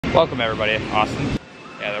Welcome everybody, Austin.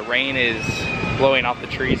 Yeah, the rain is blowing off the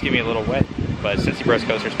trees, getting me a little wet, but Cincy Bros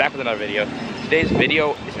Coasters back with another video. Today's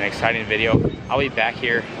video is an exciting video. I'll be back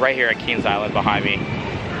here, right here at Kings Island behind me,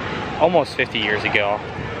 almost 50 years ago.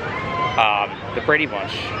 The Brady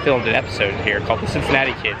Bunch filmed an episode here called The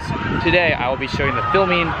Cincinnati Kids. Today I will be showing the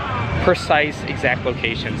filming, precise, exact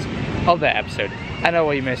locations of that episode. I know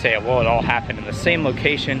what you may say, well, it all happened in the same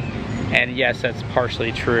location, and yes, that's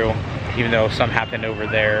partially true, even though some happened over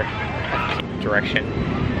there direction.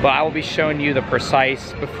 But I will be showing you the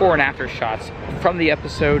precise before and after shots from the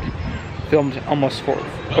episode, filmed almost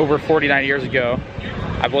over 49 years ago.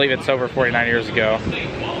 I believe it's over 49 years ago,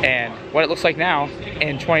 and what it looks like now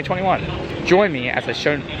in 2021. Join me as I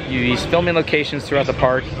show you these filming locations throughout the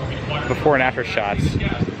park, before and after shots,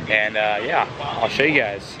 and yeah, I'll show you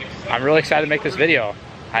guys. I'm really excited to make this video.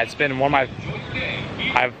 It's been one of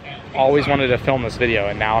I've always wanted to film this video,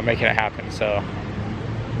 and now I'm making it happen, so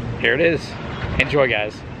here it is. Enjoy,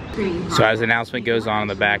 guys. So as the announcement goes on in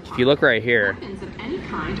the back, if you look right here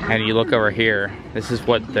and you look over here, this is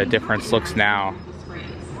what the difference looks now,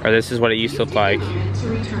 or this is what it used to look like.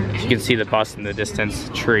 You can see the bus in the distance,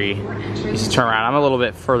 tree. You just turn around. I'm a little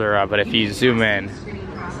bit further up, but if you zoom in,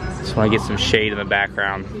 just want to get some shade in the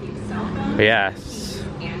background. But yeah, this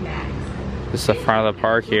is the front of the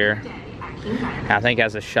park here. And I think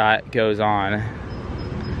as the shot goes on,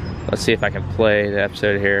 let's see if I can play the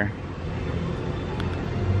episode here.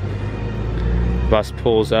 Bus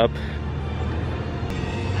pulls up.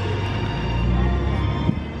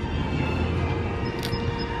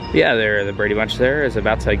 Yeah, there, the Brady Bunch there is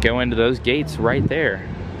about to go into those gates right there.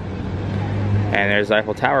 And there's the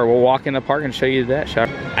Eiffel Tower. We'll walk in the park and show you that shot.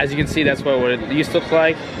 As you can see, that's what it used to look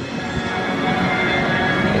like.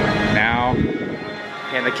 Now,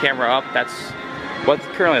 and the camera up, that's what it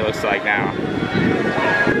currently looks like now.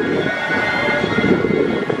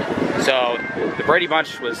 So the Brady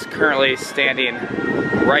Bunch was currently standing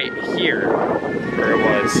right here where it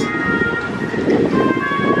was.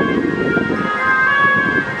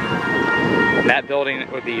 And that building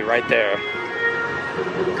would be right there.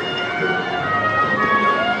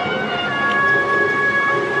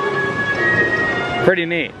 Pretty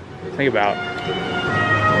neat, think about.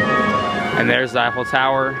 And there's the Eiffel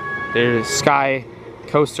Tower. There's Sky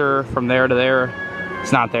Coaster from there to there.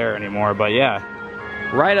 It's not there anymore, but yeah,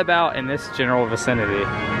 right about in this general vicinity.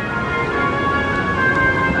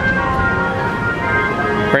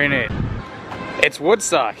 Pretty neat. It's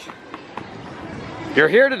Woodstock. You're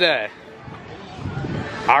here today.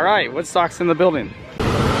 All right, Woodstock's in the building.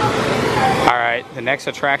 All right, the next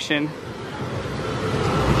attraction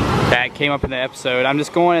that came up in the episode, I'm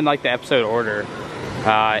just going in like the episode order,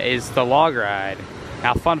 is the log ride.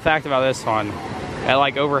 Now, fun fact about this one, that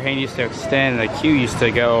like overhang used to extend, the queue used to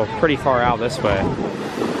go pretty far out this way.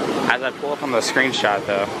 As I pull up on the screenshot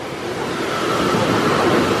though.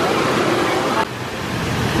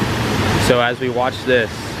 So as we watch this,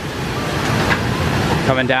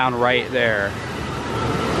 coming down right there,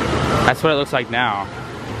 that's what it looks like now.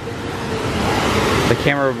 The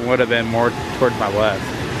camera would have been more towards my left.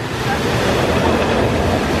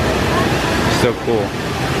 So cool.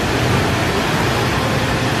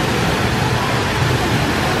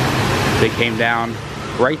 They came down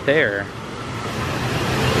right there.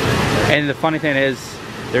 And the funny thing is,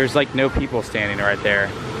 there's like no people standing right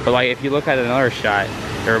there. But like if you look at another shot,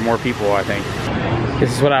 there are more people, I think.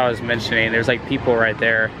 This is what I was mentioning. There's like people right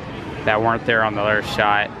there that weren't there on the other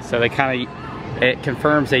shot. So they kind of, it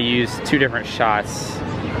confirms they used two different shots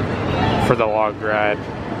for the log ride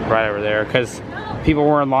right over there. Because people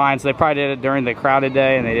were in line, so they probably did it during the crowded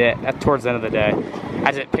day, and they did it towards the end of the day.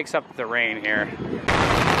 As it picks up the rain here.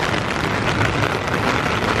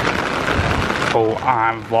 Oh,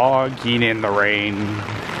 I'm vlogging in the rain.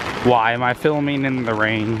 Why am I filming in the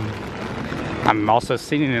rain? I'm also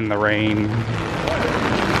singing in the rain.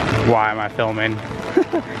 Why am I filming?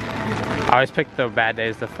 I always pick the bad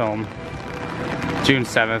days to film. June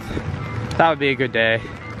 7th. That would be a good day.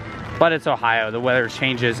 But it's Ohio. The weather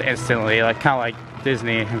changes instantly, like kind of like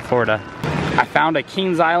Disney in Florida. I found a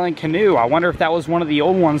Kings Island canoe. I wonder if that was one of the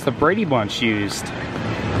old ones the Brady Bunch used.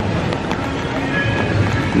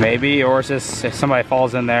 Maybe, or it's just if somebody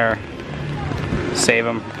falls in there, save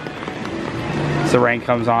them as the rain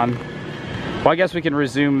comes on. Well, I guess we can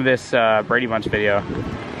resume this Brady Bunch video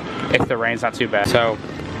if the rain's not too bad. So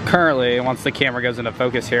currently, once the camera goes into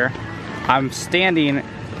focus here, I'm standing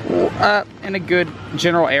in a good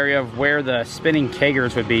general area of where the spinning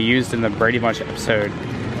kegers would be used in the Brady Bunch episode.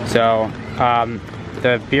 So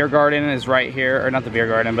the beer garden is right here, or not the beer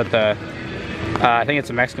garden, but the I think it's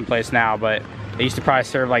a Mexican place now, but they used to probably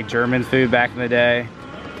serve like German food back in the day.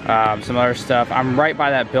 some other stuff. I'm right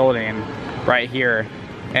by that building right here,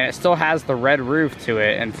 and it still has the red roof to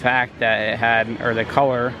it. In fact, that it had, or the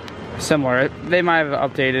color similar. They might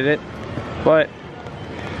have updated it, but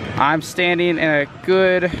I'm standing in a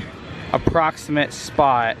good approximate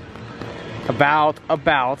spot, about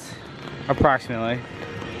approximately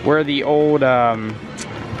where the old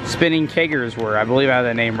spinning keggers were. I believe I have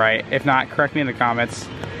the name right. If not, correct me in the comments.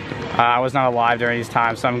 I was not alive during these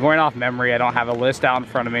times, so I'm going off memory. I don't have a list out in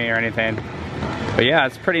front of me or anything. But yeah,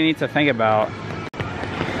 it's pretty neat to think about.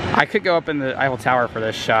 I could go up in the Eiffel Tower for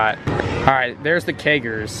this shot. All right, there's the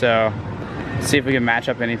keggers, so let's see if we can match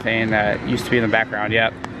up anything that used to be in the background.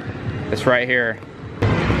 Yep, it's right here.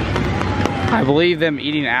 I believe them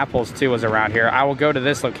eating apples too was around here. I will go to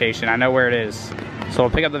this location. I know where it is. So we'll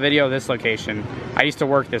pick up the video of this location. I used to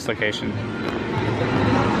work this location.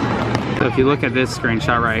 So if you look at this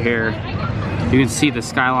screenshot right here, you can see the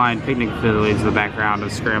Skyline picnic facilities in the background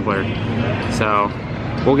of Scrambler. So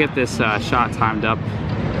we'll get this shot timed up,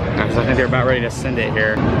 because I think they're about ready to send it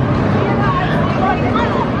here.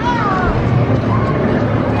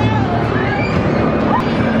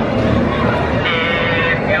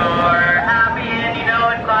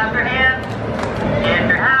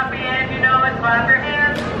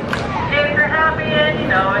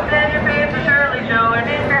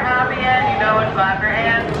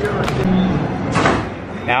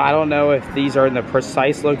 Now, I don't know if these are in the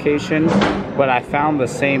precise location, but I found the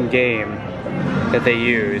same game that they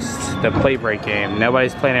used, the play break game.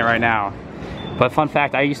 Nobody's playing it right now. But fun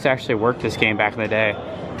fact, I used to actually work this game back in the day.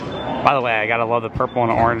 By the way, I gotta love the purple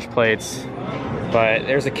and orange plates. But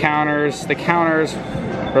there's the counters. The counters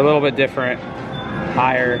are a little bit different,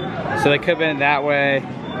 higher. So they could have been that way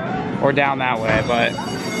or down that way, but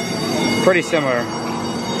pretty similar.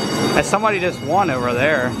 As somebody just won over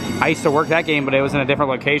there. I used to work that game, but it was in a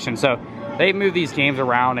different location. So they moved these games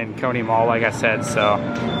around in Coney Mall, like I said. So,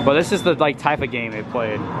 but this is the type of game they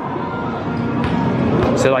played.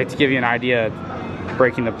 So like to give you an idea,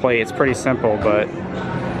 breaking the plate, it's pretty simple, but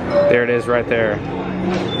there it is right there.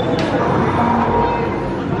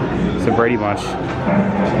 It's a Brady bunch.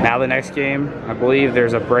 Now the next game, I believe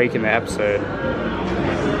there's a break in the episode.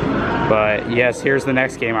 But yes, here's the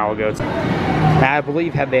next game I will go to. Now I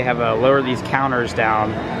believe they have lowered these counters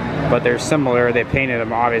down, but they're similar. They painted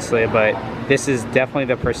them obviously, but this is definitely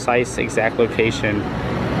the precise exact location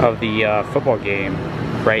of the football game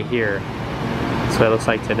right here. That's what it looks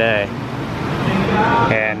like today.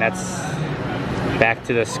 And that's back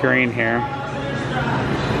to the screen here.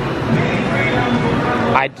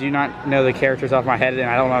 I do not know the characters off my head, and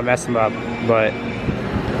I don't want to mess them up, but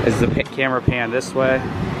as the camera panned this way,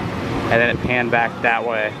 and then it panned back that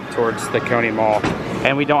way towards the Coney Mall.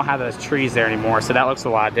 And we don't have those trees there anymore, so that looks a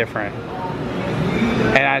lot different.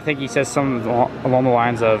 And I think he says something along the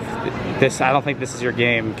lines of, "This, I don't think this is your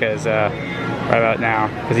game," because right about now,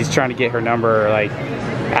 because he's trying to get her number or like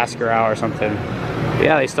ask her out or something. But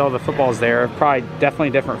yeah, they still have the footballs there. Probably definitely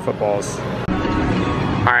different footballs.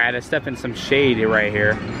 All right, I had to step in some shade right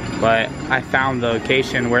here, but I found the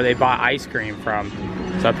location where they bought ice cream from.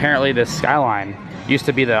 So apparently the Skyline used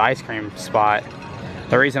to be the ice cream spot.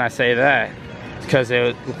 The reason I say that is because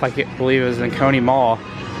it looked like, I believe it was in Coney Mall.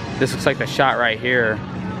 This looks like the shot right here.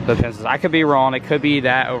 The pencils. I could be wrong. It could be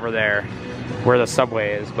that over there where the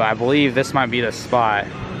subway is, but I believe this might be the spot.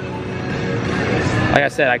 Like I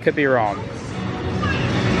said, I could be wrong,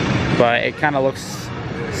 but it kind of looks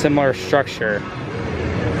similar structure.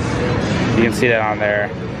 You can see that on there.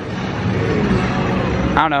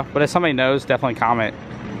 I don't know, but if somebody knows, definitely comment.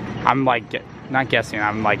 I'm like not guessing,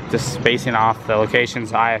 I'm like just spacing off the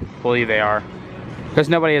locations I believe they are, because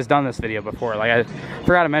nobody has done this video before. Like I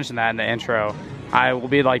forgot to mention that in the intro. I will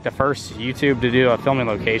be like the first YouTube to do filming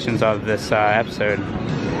locations of this episode.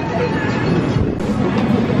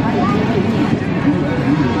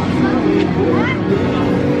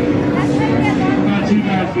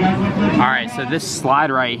 Alright, so this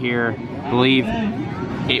slide right here, I believe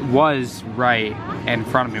it was right in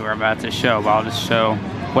front of me where I'm about to show, but I'll just show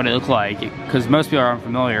what it looked like, because most people are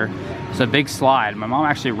unfamiliar. It's a big slide. My mom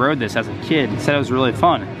actually rode this as a kid and said it was really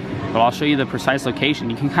fun, but I'll show you the precise location.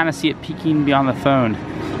 You can kind of see it peeking beyond the phone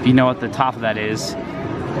if you know what the top of that is.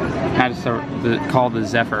 I just called the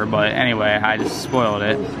Zephyr, but anyway, I just spoiled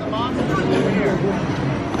it.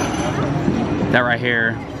 That right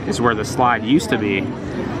here is where the slide used to be.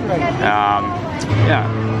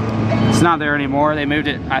 Yeah, it's not there anymore. They moved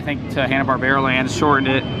it, I think, to Hanna-Barbera Land, shortened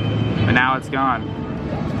it, but now it's gone.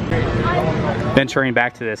 Venturing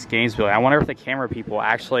back to this games building, I wonder if the camera people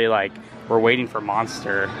actually like were waiting for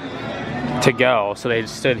Monster to go, so they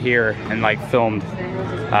stood here and like filmed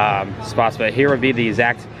spots. But here would be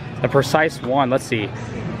the precise one. Let's see,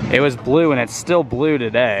 it was blue and it's still blue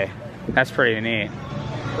today. That's pretty neat.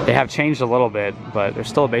 They have changed a little bit, but they're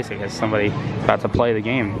still basic as somebody about to play the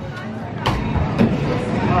game.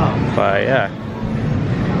 But yeah.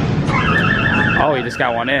 Oh, he just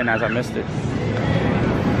got one in as I missed it.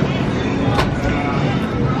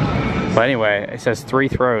 But anyway, it says 3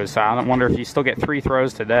 throws, so I don't wonder if you still get 3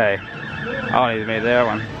 throws today. Oh, he made that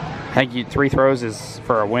one. I think 3 throws is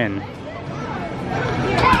for a win.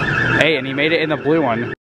 Hey, and he made it in the blue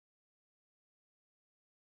one.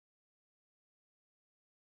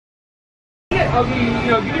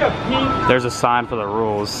 There's a sign for the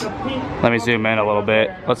rules. Let me zoom in a little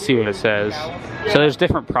bit. Let's see what it says. So there's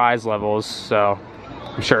different prize levels, so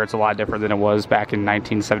I'm sure it's a lot different than it was back in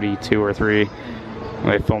 1972 or 3 when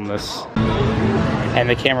they filmed this. And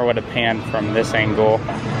the camera would have panned from this angle,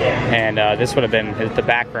 and this would have been the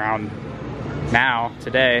background. Now,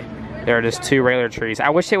 today, there are just 2 regular trees. I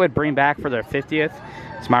wish they would bring back for their 50th,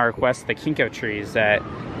 it's my request, the Kinko trees that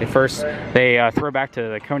they throw back to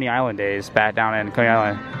the Coney Island days, back down in Coney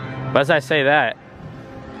Island. But as I say that,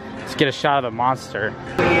 let's get a shot of the monster.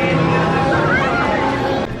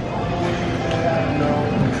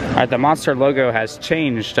 Alright, the monster logo has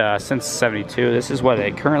changed since '72. This is what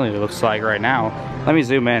it currently looks like right now. Let me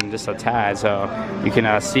zoom in just a tad so you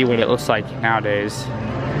can see what it looks like nowadays.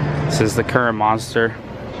 This is the current monster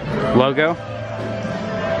logo.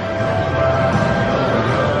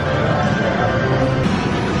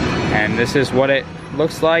 And this is what it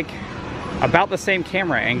looks like. About the same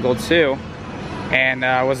camera angle too. And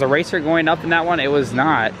was the racer going up in that one? It was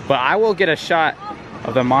not. But I will get a shot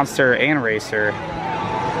of the monster and racer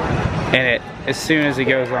in it as soon as it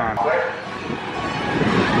goes on.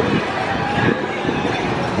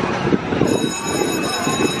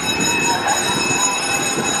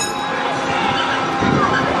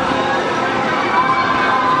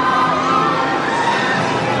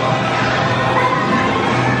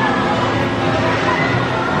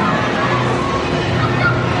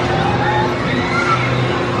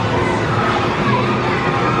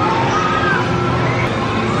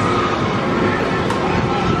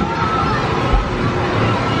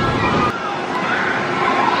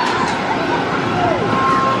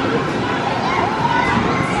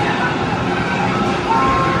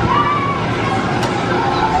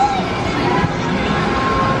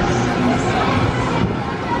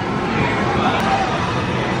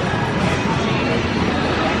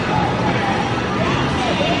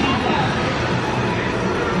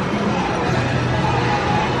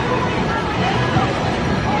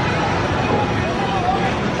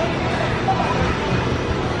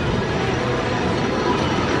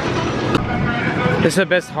 This is a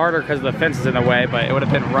bit harder because the fence is in the way, but it would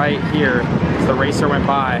have been right here as the racer went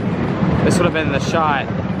by. This would have been the shot.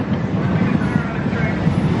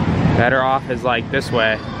 Better off is like this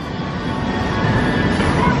way.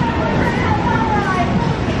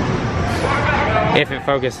 If it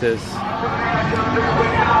focuses.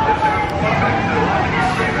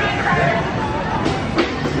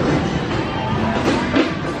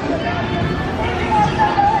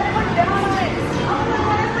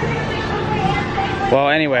 Well,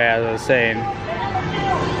 anyway, as I was saying,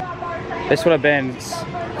 this would have been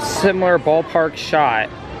a similar ballpark shot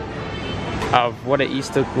of what it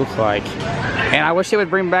used to look like. And I wish they would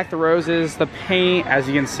bring back the roses, the paint, as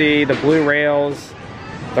you can see, the blue rails,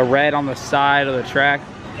 the red on the side of the track.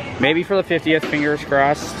 Maybe for the 50th, fingers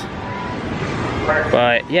crossed.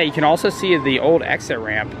 But yeah, you can also see the old exit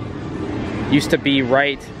ramp used to be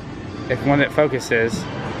right, if when it focuses,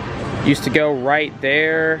 used to go right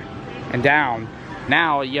there and down.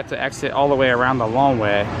 Now you have to exit all the way around the long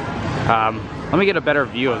way. Let me get a better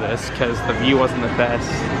view of this because the view wasn't the best.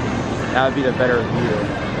 That would be the better view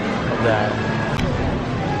of that.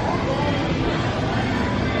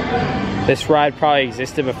 This ride probably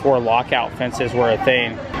existed before lockout fences were a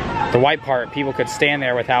thing. The white part, people could stand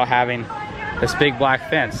there without having this big black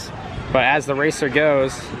fence. But as the racer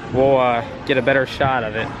goes, we'll get a better shot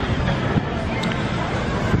of it.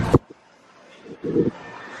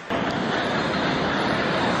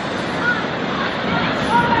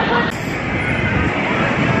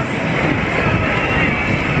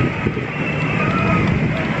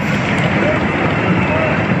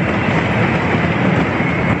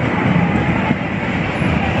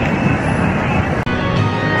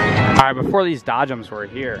 Before these Dodgems were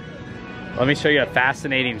here, let me show you a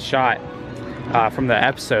fascinating shot from the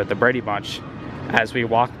episode, the Brady Bunch, as we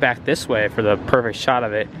walked back this way for the perfect shot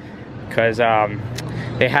of it, because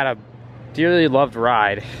they had a dearly loved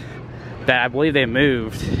ride that I believe they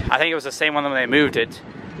moved. I think it was the same one when they moved it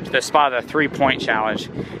to the spot of the 3-point challenge.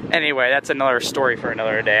 Anyway, that's another story for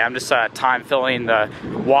another day. I'm just time filling the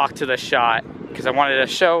walk to the shot because I wanted to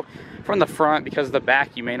show from the front, because of the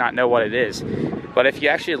back you may not know what it is. But if you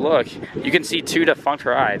actually look, you can see 2 defunct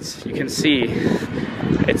rides. You can see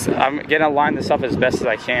I'm gonna line this up as best as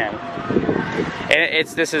I can. And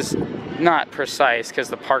this is not precise because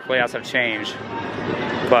the park layouts have changed.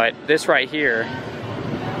 But this right here,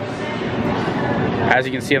 as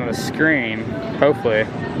you can see on the screen, hopefully,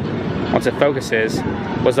 once it focuses,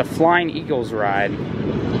 was a Flying Eagles ride.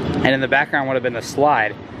 And in the background would have been the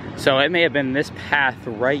slide. So it may have been this path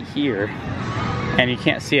right here. And you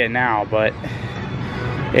can't see it now, but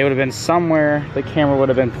it would have been somewhere, the camera would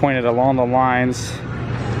have been pointed along the lines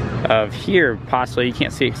of here, possibly. You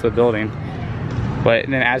can't see it to the building. But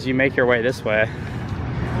then as you make your way this way,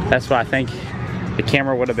 that's what I think the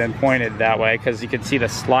camera would have been pointed that way, because you could see the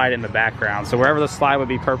slide in the background. So wherever the slide would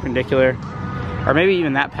be perpendicular, or maybe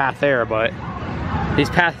even that path there, but these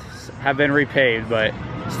paths have been repaved, but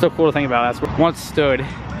still cool to think about. That's where it once stood.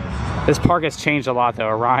 This park has changed a lot though.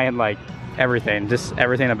 Orion, like everything, just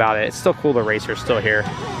everything about it. It's still cool the racer's still here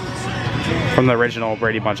from the original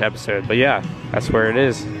Brady Bunch episode. But yeah, that's where it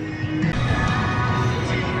is.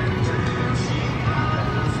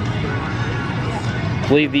 I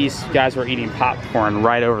believe these guys were eating popcorn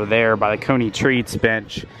right over there by the Coney Treats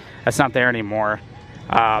bench. That's not there anymore.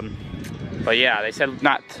 But yeah, they said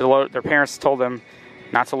not to load, their parents told them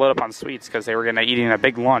not to load up on sweets because they were gonna eating a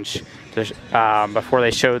big lunch to, before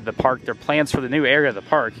they showed the park, their plans for the new area of the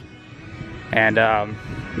park. And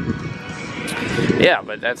yeah,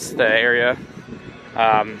 but that's the area.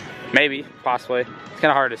 Maybe, possibly. It's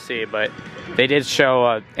kind of hard to see, but they did show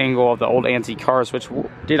an angle of the old antique cars, which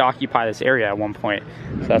did occupy this area at one point.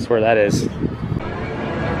 So that's where that is.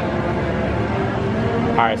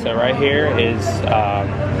 Alright, so right here is,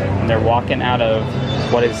 they're walking out of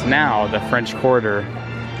what is now the French Quarter,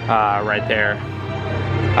 right there.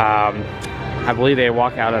 I believe they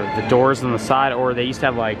walk out of the doors on the side, or they used to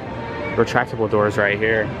have like retractable doors right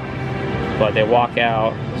here. But they walk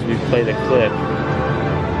out, so we play the clip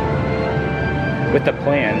with the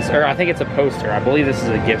plans, or I think it's a poster. I believe this is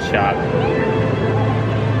a gift shop.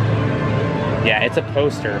 Yeah, it's a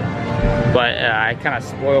poster, but I kind of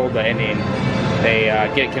spoiled the ending. They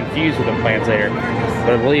get confused with the plans later.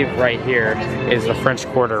 But I believe right here is the French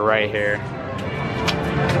Quarter right here.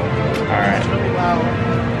 All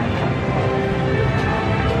right.